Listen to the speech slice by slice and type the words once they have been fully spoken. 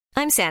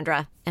I'm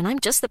Sandra, and I'm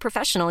just the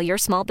professional your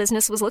small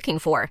business was looking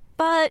for.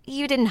 But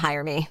you didn't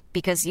hire me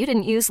because you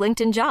didn't use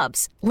LinkedIn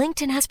Jobs.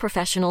 LinkedIn has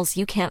professionals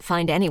you can't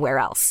find anywhere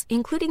else,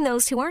 including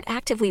those who aren't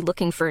actively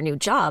looking for a new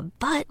job,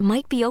 but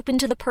might be open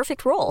to the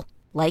perfect role,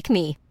 like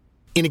me.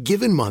 In a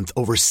given month,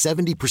 over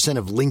 70%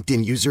 of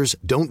LinkedIn users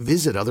don't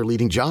visit other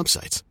leading job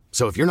sites.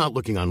 So if you're not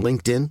looking on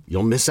LinkedIn,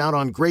 you'll miss out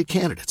on great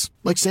candidates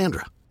like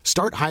Sandra.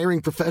 Start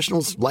hiring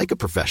professionals like a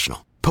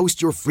professional.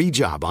 Post your free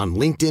job on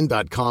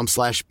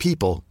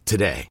linkedin.com/people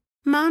today.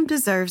 Mom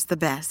deserves the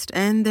best,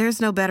 and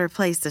there's no better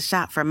place to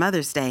shop for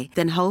Mother's Day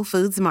than Whole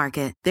Foods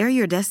Market. They're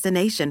your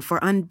destination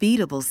for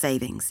unbeatable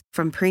savings,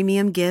 from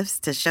premium gifts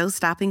to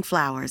show-stopping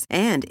flowers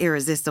and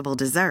irresistible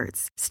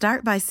desserts.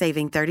 Start by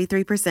saving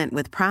 33%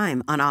 with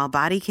Prime on all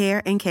body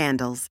care and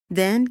candles.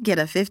 Then get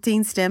a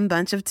 15-stem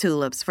bunch of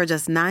tulips for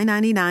just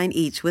 $9.99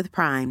 each with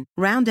Prime.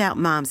 Round out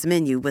Mom's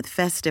menu with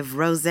festive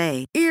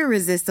rosé,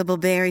 irresistible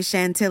berry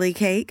chantilly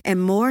cake,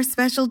 and more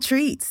special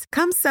treats.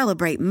 Come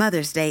celebrate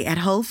Mother's Day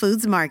at Whole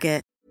Foods Market.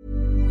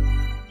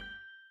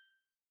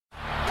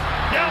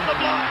 Down the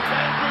block,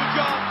 Andrew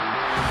John.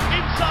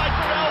 Inside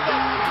for Elba.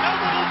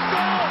 Elba will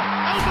score.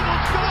 Elba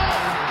will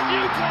score.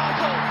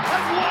 Newcastle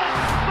have won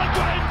the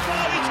Grand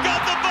Final. He's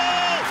got the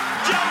ball.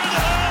 Jared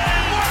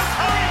Hayes.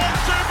 Oh,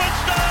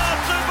 superstar,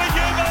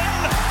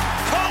 superhuman.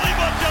 Collie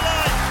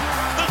Modulite.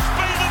 The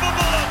speed of a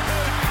bullet.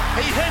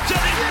 He hits it.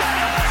 He's got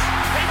it.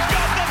 He's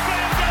got the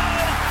field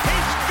goal.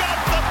 He's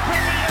got the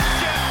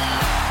premiership.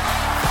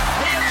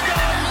 He has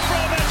gone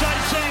from, as I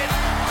said,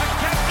 a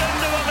captain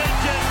to a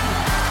legend.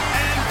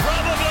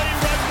 Probably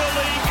rugby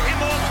league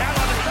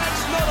immortality.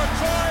 That's not a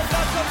try,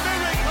 that's a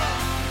miracle.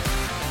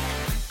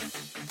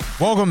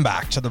 Welcome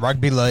back to the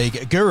Rugby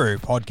League Guru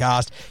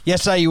podcast.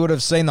 Yesterday you would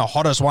have seen the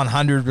hottest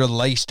 100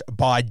 released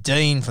by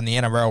Dean from the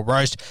NRL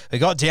Roast. We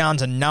got down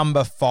to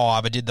number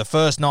 5. I did the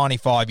first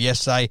 95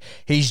 yesterday.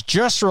 He's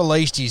just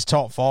released his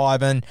top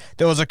 5, and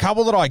there was a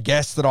couple that I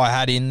guessed that I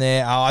had in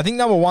there. I think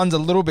number 1's a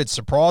little bit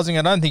surprising.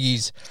 I don't think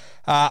he's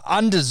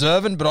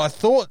undeserving, but I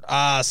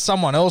thought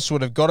someone else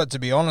would have got it, to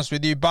be honest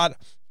with you. But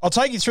I'll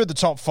take you through the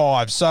top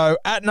 5. So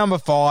at number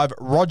 5,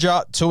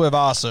 Roger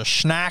Tuivasa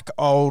Schnack,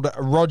 old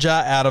Roger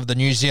out of the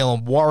New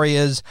Zealand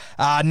Warriors.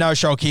 No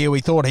shock here.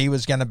 We thought he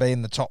was going to be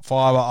in the top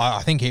 5.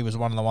 I think he was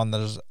one of the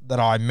ones that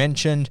I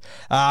mentioned.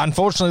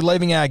 Unfortunately,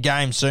 leaving our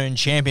game soon.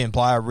 Champion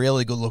player,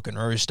 really good-looking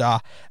rooster.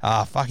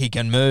 He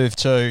can move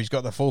too. He's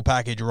got the full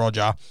package,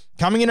 Roger.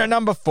 Coming in at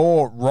number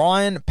 4,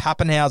 Ryan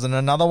Pappenhausen,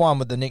 another one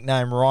with the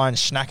nickname Ryan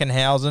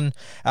Schnackenhausen,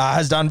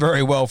 has done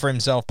very well for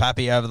himself,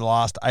 Pappy, over the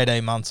last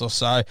 18 months or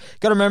so.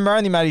 Got to remember,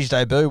 only made his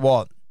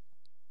debut,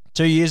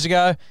 2 years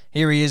ago?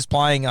 Here he is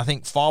playing, I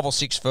think, 5 or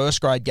 6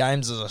 first-grade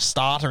games as a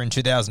starter in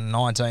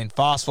 2019.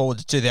 Fast forward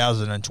to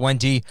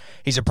 2020.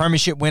 He's a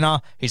premiership winner.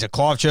 He's a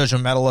Clive Churchill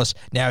medalist.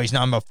 Now he's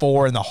number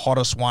 4 in the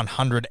hottest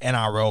 100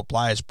 NRL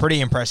players.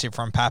 Pretty impressive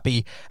from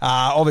Pappy.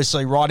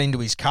 Obviously, right into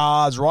his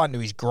Cards, right into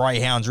his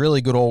Greyhounds.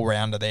 Really good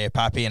all-rounder there,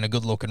 Pappy, and a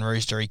good-looking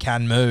rooster. He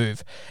can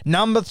move.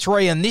 Number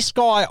 3, and this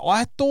guy,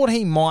 I thought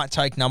he might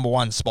take number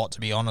 1 spot, to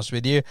be honest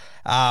with you.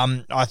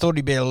 I thought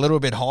he'd be a little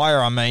bit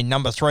higher. I mean,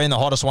 number 3 in the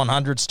hottest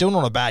 100, still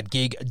not a bad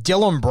gig.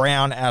 Dylan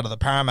Brown out of the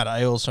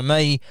Parramatta Eels, for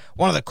me,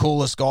 one of the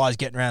coolest guys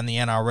getting around the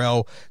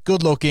NRL.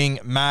 Good looking,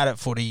 mad at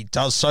footy,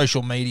 does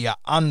social media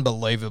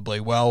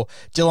unbelievably well.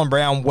 Dylan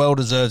Brown well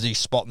deserves his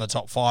spot in the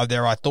top 5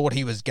 there. I thought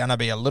he was going to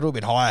be a little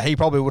bit higher. He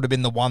probably would have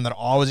been the one that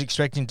I was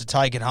expecting to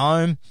take it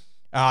home.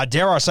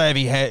 Dare I say,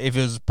 if it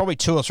was probably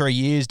 2 or 3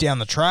 years down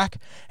the track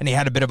and he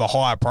had a bit of a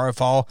higher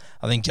profile,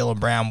 I think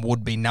Dylan Brown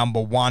would be number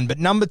 1. But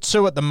number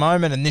 2 at the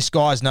moment, and this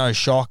guy's no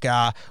shock,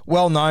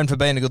 well known for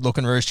being a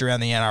good-looking rooster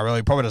around the NRL.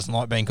 He probably doesn't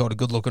like being called a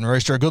good-looking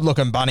rooster. A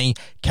good-looking bunny,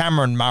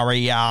 Cameron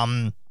Murray.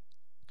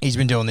 He's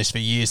been doing this for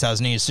years,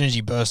 hasn't he? As soon as he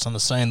burst on the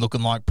scene,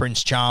 looking like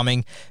Prince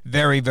Charming.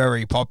 Very,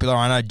 very popular.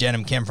 I know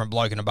Denham Kemp from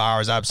Bloke in a Bar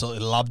has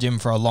absolutely loved him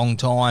for a long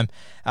time.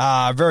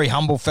 Very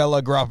humble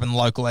fella, grew up in the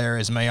local area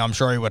as me. I'm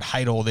sure he would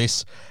hate all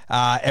this.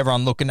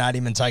 Everyone looking at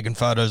him and taking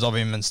photos of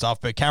him and stuff.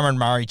 But Cameron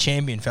Murray,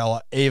 champion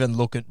fella, even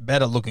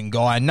better looking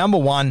guy. And number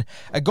 1,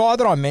 a guy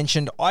that I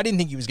mentioned, I didn't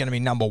think he was going to be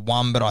number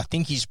 1, but I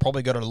think he's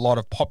probably got a lot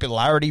of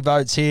popularity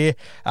votes here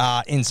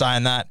in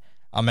saying that.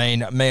 I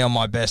mean, me on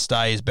my best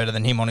day is better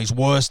than him on his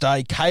worst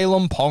day.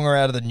 Kalyn Ponga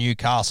out of the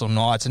Newcastle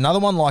Knights. Another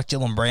one like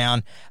Dylan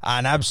Brown,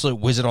 an absolute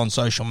wizard on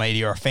social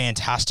media, a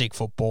fantastic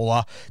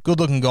footballer.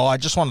 Good-looking guy,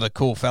 just one of the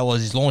cool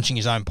fellas. He's launching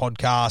his own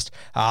podcast.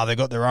 They've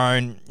got their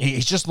own...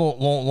 He's just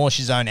launched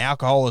his own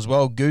alcohol as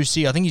well,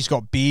 Goosey. I think he's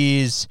got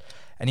beers...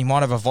 and he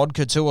might have a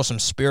vodka too or some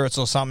spirits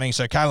or something.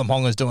 So Kalyn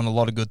Ponga's doing a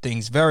lot of good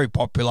things. Very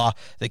popular.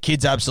 The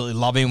kids absolutely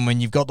love him.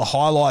 When you've got the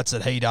highlights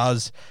that he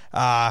does,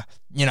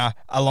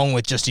 along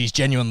with just his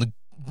genuine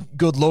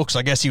good looks,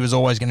 I guess he was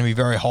always going to be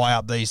very high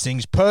up these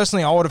things.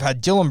 Personally, I would have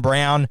had Dylan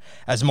Brown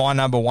as my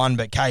number 1,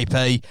 but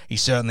KP, he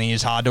certainly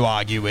is hard to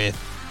argue with.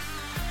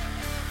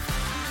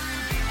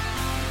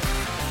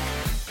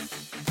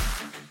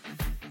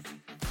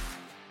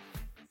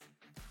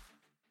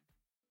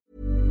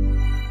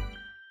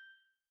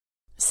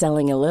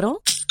 Selling a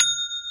little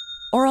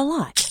or a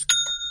lot?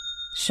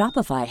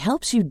 Shopify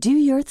helps you do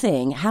your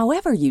thing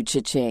however you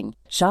cha-ching.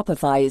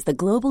 Shopify is the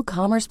global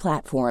commerce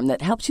platform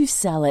that helps you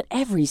sell at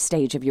every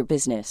stage of your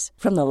business.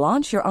 From the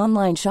launch your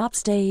online shop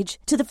stage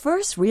to the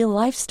first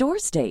real-life store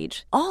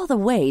stage, all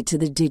the way to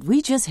the did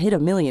we just hit a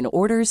million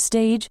orders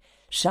stage.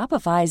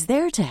 Shopify is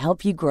there to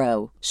help you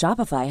grow.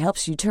 Shopify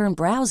helps you turn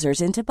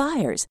browsers into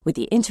buyers with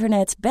the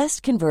internet's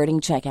best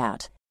converting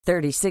checkout.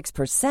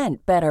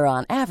 36% better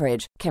on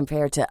average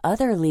compared to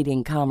other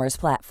leading commerce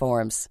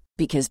platforms.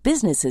 Because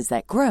businesses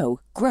that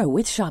grow, grow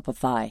with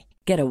Shopify.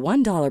 Get a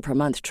 $1 per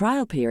month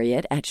trial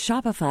period at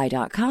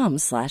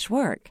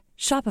shopify.com/work.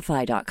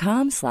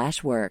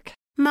 Shopify.com/work.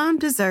 Mom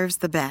deserves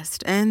the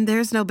best, and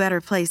there's no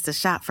better place to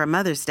shop for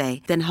Mother's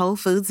Day than Whole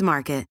Foods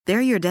Market.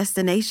 They're your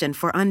destination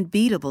for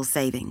unbeatable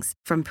savings,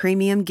 from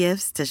premium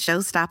gifts to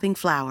show-stopping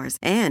flowers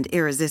and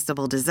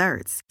irresistible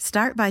desserts.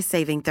 Start by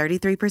saving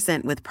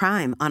 33% with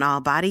Prime on all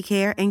body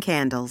care and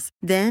candles.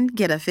 Then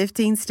get a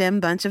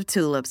 15-stem bunch of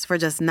tulips for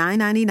just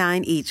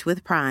 $9.99 each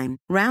with Prime.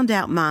 Round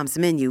out Mom's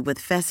menu with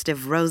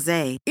festive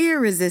rosé,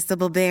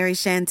 irresistible berry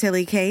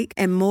chantilly cake,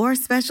 and more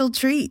special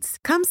treats.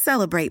 Come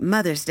celebrate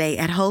Mother's Day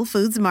at Whole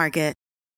Foods Market.